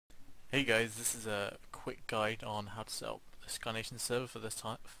Hey guys, this is a quick guide on how to set up the SkyNation server for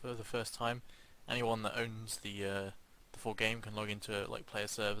the first time. Anyone that owns the full game can log into like player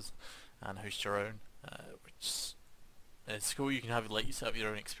servers and host your own, which is cool. You can have like you set up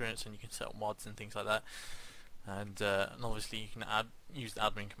your own experience and you can set up mods and things like that. And obviously you can use the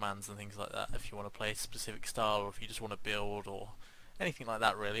admin commands and things like that if you want to play a specific style or if you just want to build or anything like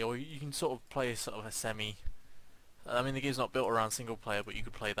that really. Or you can sort of play sort of a semi. I mean, the game's not built around single player, but you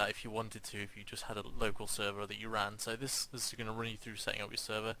could play that if you wanted to, if you just had a local server that you ran. So this is going to run you through setting up your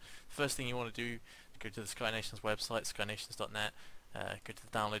server. First thing you want to do is go to the Sky Nations website, skynations.net, go to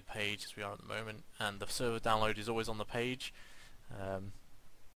the download page as we are at the moment, and the server download is always on the page.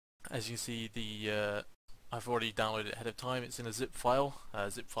 As you see, I've already downloaded it ahead of time. It's in a zip file.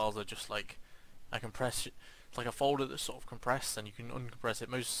 Zip files are just like it's like a folder that's sort of compressed, and you can uncompress it.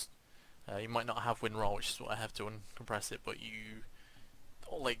 You might not have WinRAR, which is what I have to uncompress it, but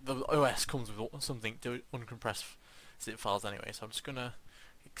like the OS comes with something to uncompress zip files anyway. So I'm just gonna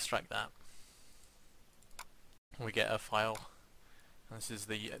extract that. And we get a file, and this is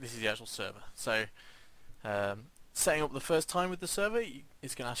the actual server. So setting up the first time with the server,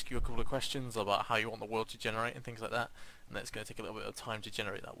 it's going to ask you a couple of questions about how you want the world to generate and things like that, and that's going to take a little bit of time to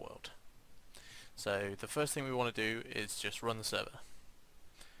generate that world. So the first thing we want to do is just run the server.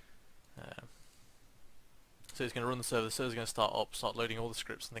 So it's going to run the server. The server's going to start loading all the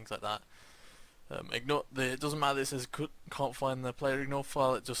scripts and things like that. It doesn't matter that it says can't find the player ignore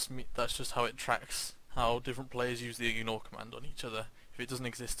file. That's just how it tracks how different players use the ignore command on each other. If it doesn't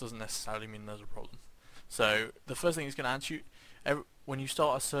exist, doesn't necessarily mean there's a problem. So the first thing it's going to ask you when you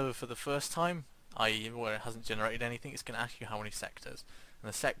start a server for the first time, i.e. where it hasn't generated anything, it's going to ask you how many sectors. And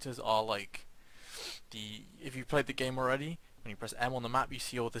the sectors are like if you've played the game already, when you press M on the map, you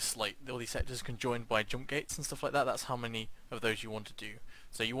see all these sectors conjoined by jump gates and stuff like that. That's how many of those you want to do.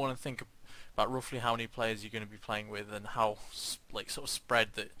 So you want to think about roughly how many players you're going to be playing with and how sort of spread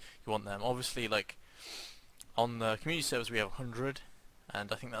that you want them. Obviously, like on the community servers we have 100,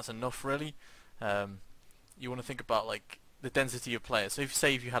 and I think that's enough really. You want to think about like the density of players. So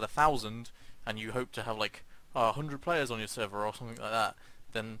if you had 1,000 and you hope to have like 100 players on your server or something like that,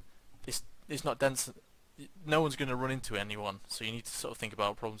 then it's not dense. No one's going to run into anyone, so you need to sort of think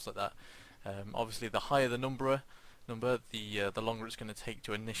about problems like that. Obviously, the higher the number, the longer it's going to take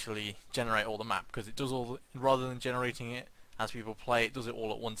to initially generate all the map, because it does rather than generating it as people play, it does it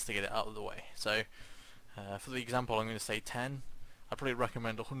all at once to get it out of the way. So, for the example, I'm going to say 10. I'd probably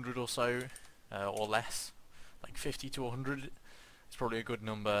recommend 100 or so, or less, like 50 to 100. It's probably a good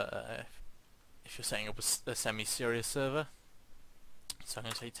number if you're setting up a semi-serious server. So I'm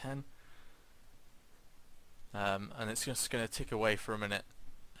going to say 10. And it's just going to tick away for a minute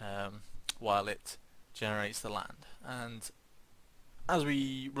while it generates the land. And as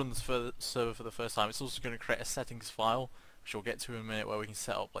we run this server for the first time, it's also going to create a settings file, which we'll get to in a minute, where we can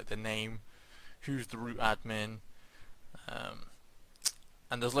set up like the name, who's the root admin,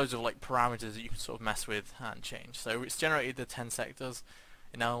 and there's loads of like parameters that you can sort of mess with and change. So it's generated the 10 sectors.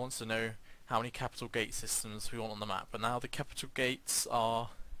 It now wants to know how many capital gate systems we want on the map. And now the capital gates are,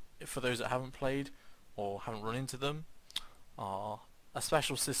 for those that haven't played or haven't run into them, are a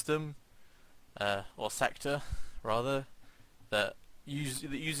special system or sector rather that uses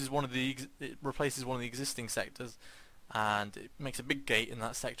it replaces one of the existing sectors, and it makes a big gate in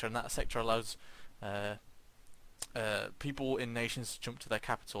that sector, and that sector allows people in nations to jump to their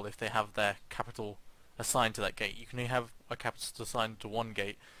capital if they have their capital assigned to that gate. You can only have a capital assigned to one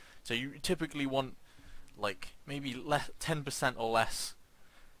gate, so you typically want like maybe 10% or less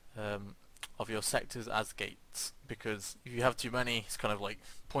of your sectors as gates, because if you have too many, it's kind of like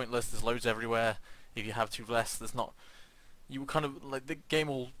pointless. There's loads everywhere. If you have too less, there's not. You kind of like the game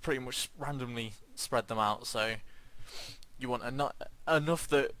will pretty much randomly spread them out. So you want enough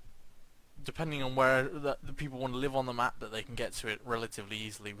that, depending on where the people want to live on the map, that they can get to it relatively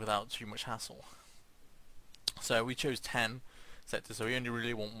easily without too much hassle. So we chose 10 sectors. So we only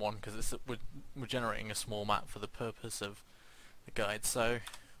really want one because we're generating a small map for the purpose of the guide. So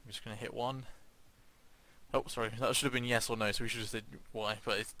I'm just going to hit 1. Oh, sorry, that should have been yes or no, so we should have said Y,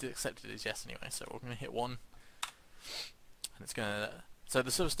 but it's accepted as yes anyway, so we're going to hit 1. And it's going to... So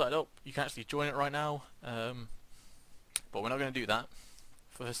the server started up. You can actually join it right now, but we're not going to do that.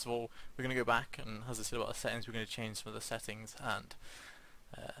 First of all, we're going to go back, and as I said about the settings, we're going to change some of the settings and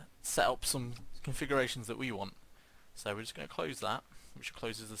set up some configurations that we want. So we're just going to close that, which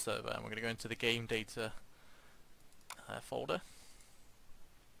closes the server, and we're going to go into the game data folder.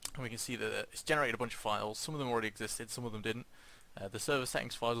 And we can see that it's generated a bunch of files. Some of them already existed, some of them didn't. The server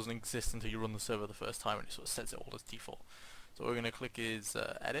settings file doesn't exist until you run the server the first time, and it sort of sets it all as default. So what we're going to click is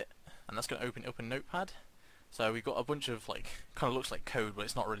edit, and that's going to open it up in Notepad. So we've got a bunch of like, kind of looks like code, but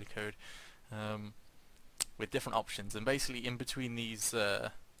it's not really code, with different options, and basically in between these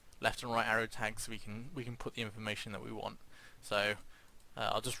left and right arrow tags we can put the information that we want. So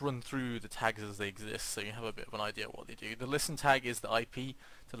I'll just run through the tags as they exist so you have a bit of an idea of what they do. The listen tag is the IP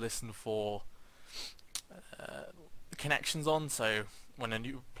to listen for connections on, so when a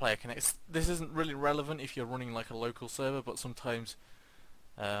new player connects. This isn't really relevant if you're running like a local server, but sometimes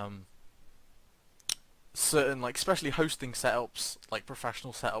certain, like especially hosting setups, like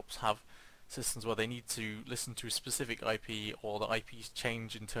professional setups, have systems where they need to listen to a specific IP, or the IPs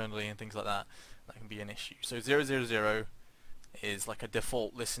change internally and things like that. That can be an issue. So 000 is like a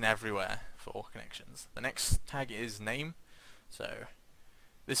default listen everywhere for connections. The next tag is name, so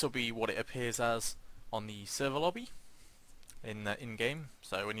this will be what it appears as on the server lobby in game.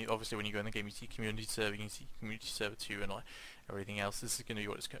 So when you when you go in the game, you see community server, you can see community server 2 and everything else. This is going to be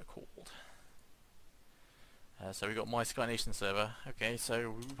what it's called. So we've got my Sky Nation server. Okay,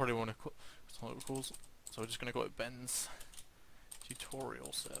 so we probably want to call what it calls. So we're just going to go with Ben's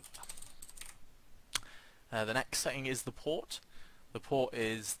tutorial server. The next setting is the port. The port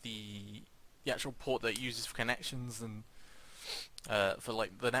is the actual port that it uses for connections and for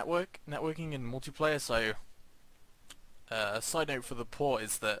like the networking and multiplayer. So a side note for the port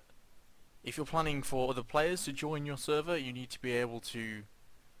is that if you're planning for other players to join your server, you need to be able to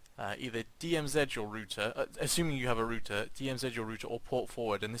either DMZ your router, assuming you have a router, DMZ your router or port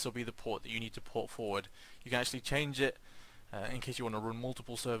forward, and this will be the port that you need to port forward. You can actually change it in case you want to run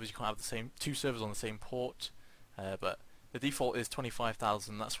multiple servers. You can't have the same two servers on the same port, but the default is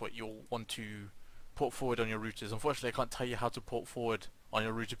 25,000. That's what you'll want to port forward on your routers. Unfortunately, I can't tell you how to port forward on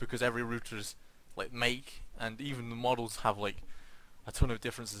your router because every router's like make, and even the models have like a ton of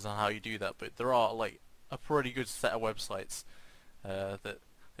differences on how you do that. But there are like a pretty good set of websites that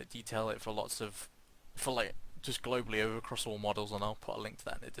detail it for lots of, like just globally over across all models, and I'll put a link to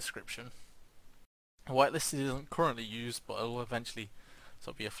that in the description. Whitelist isn't currently used, but it'll eventually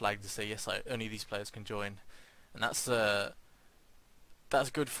sort of be a flag to say yes, only these players can join, and that's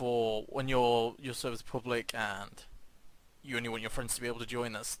good for when your server's public and you only want your friends to be able to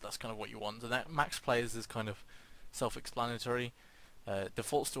join. That's kind of what you want. And that max players is kind of self-explanatory.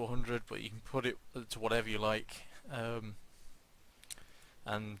 Defaults to 100, but you can put it to whatever you like.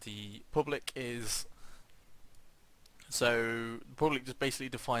 And the public is, so the public just basically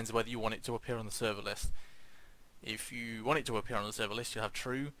defines whether you want it to appear on the server list. If you want it to appear on the server list, you'll have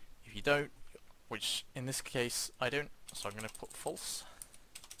true. If you don't, which in this case I don't, so I'm going to put false.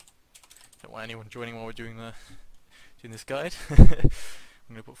 Don't want anyone joining while we're doing this guide. I'm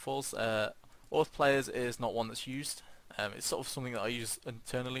going to put false. Auth players is not one that's used. It's sort of something that I use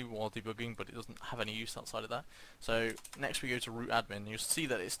internally while debugging, but it doesn't have any use outside of that. So next we go to root admin. You'll see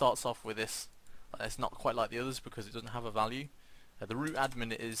that it starts off with this. It's not quite like the others because it doesn't have a value. The root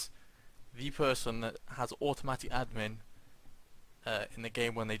admin is the person that has automatic admin in the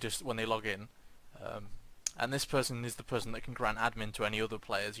game when they log in, and this person is the person that can grant admin to any other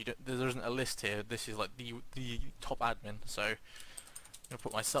players. There isn't a list here. This is like the top admin. So I'm gonna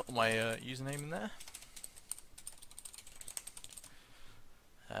put my username in there.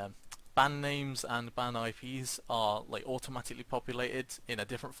 Ban names and ban IPs are like automatically populated in a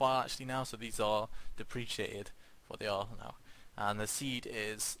different file actually now, so these are depreciated for what they are now. And the seed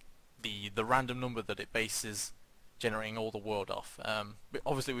is the random number that it bases generating all the world off. But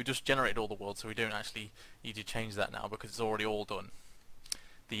obviously we just generated all the world, so we don't actually need to change that now because it's already all done.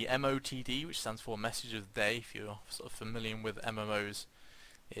 The MOTD, which stands for message of the day, if you're sort of familiar with MMOs,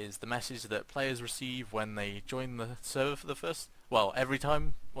 is the message that players receive when they join the server for the first, well, every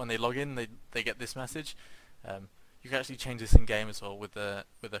time when they log in they get this message. You can actually change this in game as well with a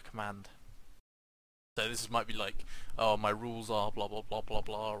command. So this might be like, oh, my rules are blah blah blah blah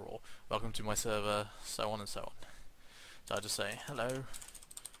blah, or welcome to my server, so on and so on. So I just say hello,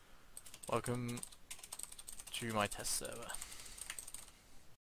 welcome to my test server.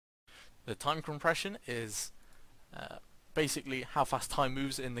 The time compression is basically how fast time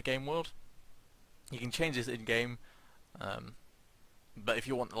moves in the game world. You can change this in game, but if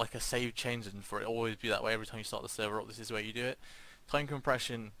you want like a save change and for it always be that way every time you start the server up, this is where you do it. Time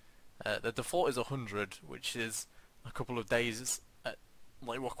compression, the default is 100, which is a couple of days,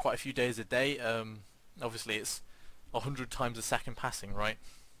 like quite a few days a day. Obviously it's 100 times a second passing, right?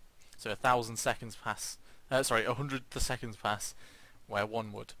 So 1,000 seconds pass. 100 seconds pass, where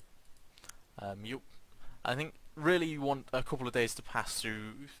one would. I think really you want a couple of days to pass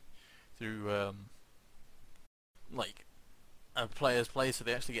through like a player's play, so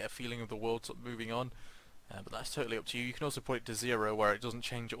they actually get a feeling of the world sort of moving on. but that's totally up to you. You can also put it to 0 where it doesn't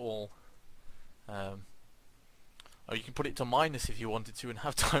change at all. Or you can put it to minus if you wanted to and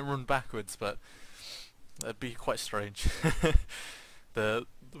have time run backwards, but that'd be quite strange. The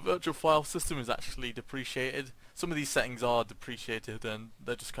virtual file system is actually depreciated. Some of these settings are depreciated and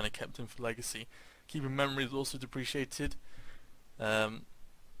they're just kind of kept in for legacy. Keeping memory is also depreciated. Turret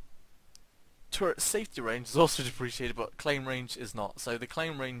safety range is also depreciated, but claim range is not. So the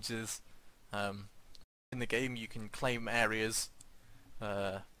claim range is in the game you can claim areas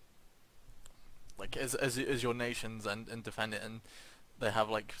like as your nations and defend it, and they have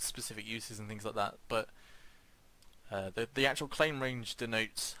like specific uses and things like that. But the actual claim range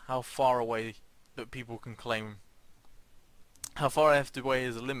denotes how far away that people can claim, how far they have to away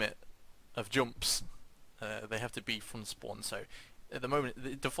is a limit of jumps they have to be from spawn. So at the moment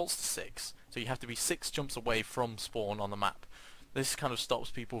it defaults to 6, so you have to be 6 jumps away from spawn on the map. This kind of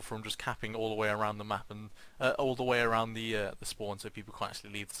stops people from just capping all the way around the map and all the way around the spawn, so people can't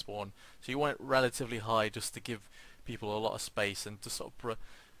actually leave the spawn. So you want it relatively high just to give people a lot of space and to sort of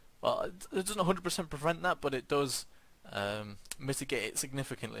well, it doesn't 100% prevent that, but it does mitigate it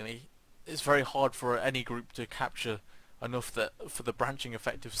significantly. It's very hard for any group to capture enough that for the branching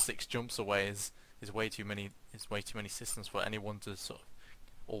effect of 6 jumps away is way too many. Is way too many systems for anyone to sort of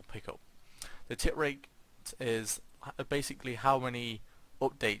all pick up. The tit rate is basically how many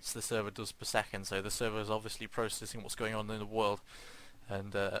updates the server does per second. So the server is obviously processing what's going on in the world,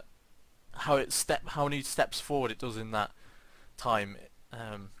 and how many steps forward it does in that time.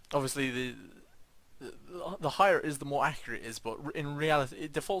 Obviously the higher it is, the more accurate it is, but in reality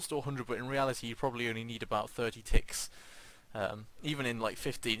it defaults to 100, but in reality you probably only need about 30 ticks. Even in like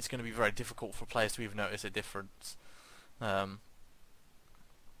 15 it's going to be very difficult for players to even notice a difference.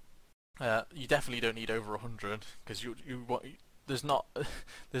 You definitely don't need over 100, because there's not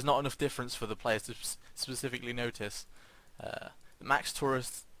enough difference for the players to specifically notice. The max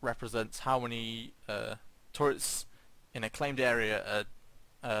tourist represents how many turrets in a claimed area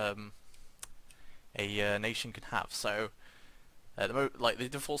a nation can have. So at the moment, like,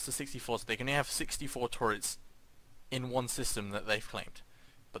 it defaults to 64, so they can only have 64 turrets in one system that they've claimed,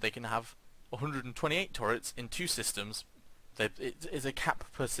 but they can have 128 turrets in 2 systems. It is a cap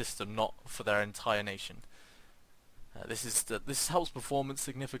per system, not for their entire nation. This helps performance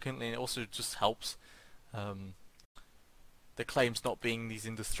significantly, and it also just helps the claims not being these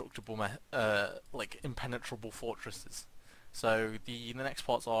indestructible, like impenetrable fortresses. So the next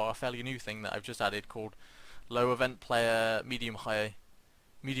parts are a fairly new thing that I've just added called low event player, medium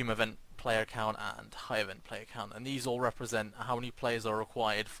event player count, and high event player count, and these all represent how many players are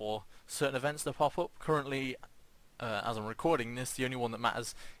required for certain events to pop up. Currently, as I'm recording this, the only one that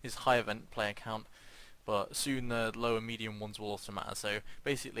matters is high event player count, but soon the low and medium ones will also matter. So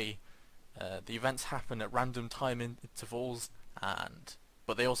basically the events happen at random time intervals,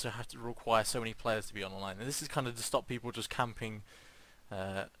 but they also have to require so many players to be online, and this is kind of to stop people just camping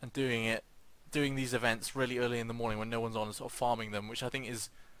and doing these events really early in the morning when no one's on and sort of farming them, which I think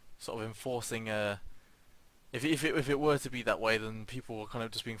is sort of enforcing if it were to be that way, then people are kind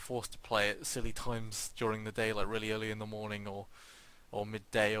of just being forced to play at silly times during the day, like really early in the morning or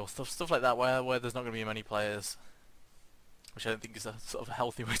midday or stuff like that, where there's not going to be many players, which I don't think is a sort of a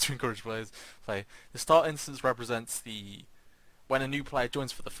healthy way to encourage players to play. The start instance represents when a new player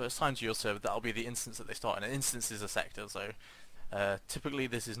joins for the first time to your server, that'll be the instance that they start in. An instance is a sector, so typically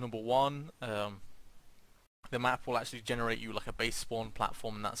this is number 1. The map will actually generate you like a base spawn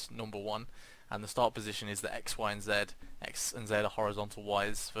platform, and that's number 1. And the start position is the X, Y, and Z. X and Z are horizontal, Y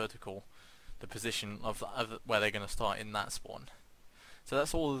is vertical. The position of where they're going to start in that spawn. So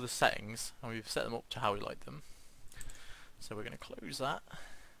that's all of the settings, and we've set them up to how we like them. So we're going to close that.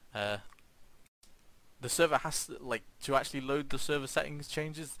 The server has to actually load the server settings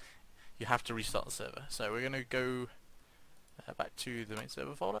changes, you have to restart the server. So we're going to go back to the main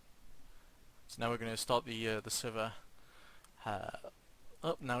server folder. So now we're going to start the server up.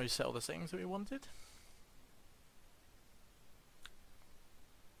 Now we set all the settings that we wanted.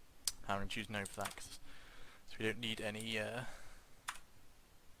 I'm going to choose no for that, so we don't need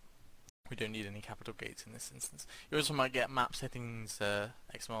any capital gates in this instance. You also might get map settings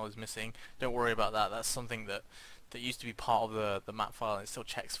XML is missing. Don't worry about that. That's something that used to be part of the map file and it still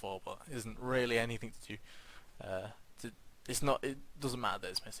checks for, but isn't really anything to do. It doesn't matter that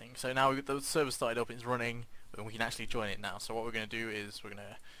it's missing. So now the server started up, it's running, and we can actually join it now. So what we're going to do is we're going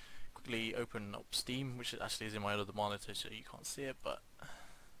to quickly open up Steam, which actually is in my other monitor, so you can't see it. But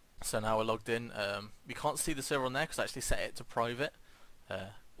so now we're logged in. We can't see the server on there because I actually set it to private.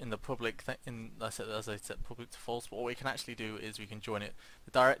 in the public as I said, public to false. But what we can actually do is we can join it.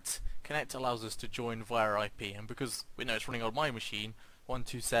 The direct connect allows us to join via IP, and because we know it's running on my machine,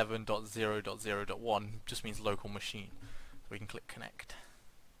 127.0.0.1 just means local machine. So we can click connect.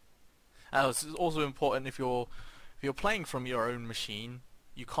 This is also important if you're playing from your own machine,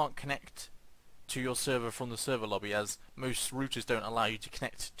 you can't connect to your server from the server lobby, as most routers don't allow you to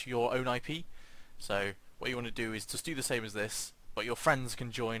connect to your own IP. So what you want to do is just do the same as this, but your friends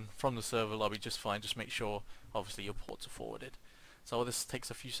can join from the server lobby just fine. Just make sure obviously your ports are forwarded. So this takes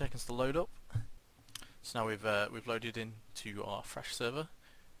a few seconds to load up. So now we've loaded into our fresh server.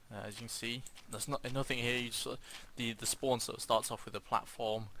 As you can see, there's nothing here. You just, the spawn sort of starts off with a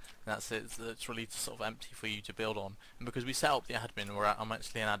platform, and that's it. It's really sort of empty for you to build on. And because we set up the admin, I'm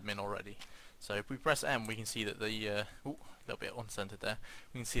actually an admin already. So if we press M, we can see that the a little bit uncentered there.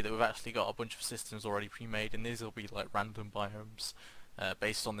 We can see that we've actually got a bunch of systems already pre-made, and these will be like random biomes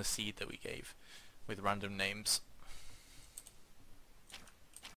based on the seed that we gave, with random names.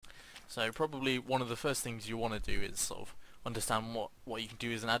 So probably one of the first things you want to do is sort of understand what you can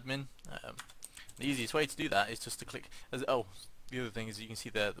do as an admin. The easiest way to do that is just to click. The other thing is you can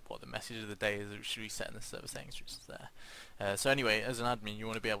see what the message of the day is, which should be set in the server settings, which is there. So anyway, as an admin, you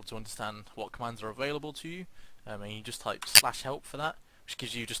want to be able to understand what commands are available to you, and you just type /help for that, which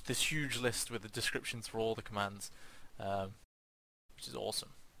gives you just this huge list with the descriptions for all the commands, which is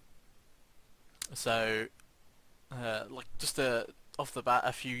awesome. So, like just off the bat,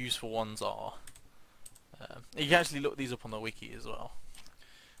 a few useful ones are. You can actually look these up on the wiki as well.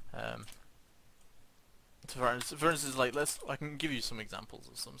 For instance, like I can give you some examples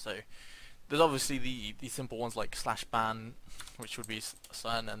of some. So there's obviously the simple ones like /ban, which would be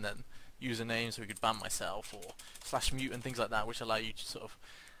son, and then username, so we could ban myself, or /mute and things like that, which allow you to sort of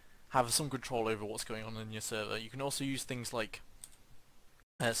have some control over what's going on in your server. You can also use things like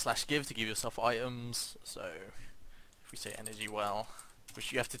 /give to give yourself items. So if we say energy well,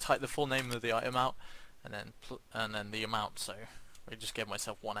 which you have to type the full name of the item out, and then the amount. So I just gave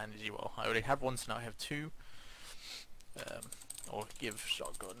myself 1 energy well. I already had 1, so now I have 2. Or give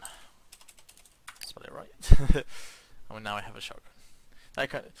shotgun. Spell it right. And now I have a shotgun.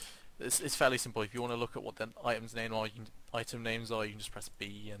 It's fairly simple. If you want to look at what the item's name are, item names are, you can just press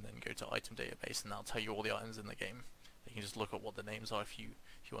B and then go to item database, and that'll tell you all the items in the game. You can just look at what the names are if you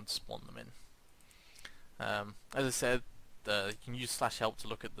want to spawn them in. As I said, you can use /help to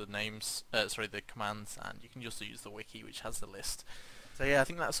look at the names, the commands, and you can just use the wiki, which has the list. So yeah, I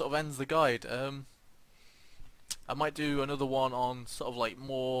think that sort of ends the guide. I might do another one on sort of like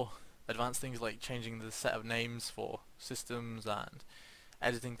more advanced things, like changing the set of names for systems and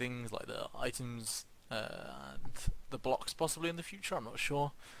editing things like the items and the blocks possibly in the future. I'm not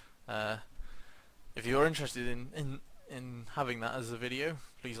sure. If you're interested in having that as a video,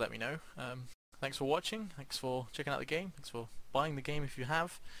 please let me know. Thanks for watching, thanks for checking out the game, thanks for buying the game if you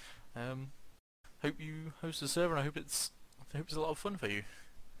have. Hope you host a server, and I hope it's a lot of fun for you.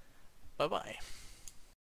 Bye bye.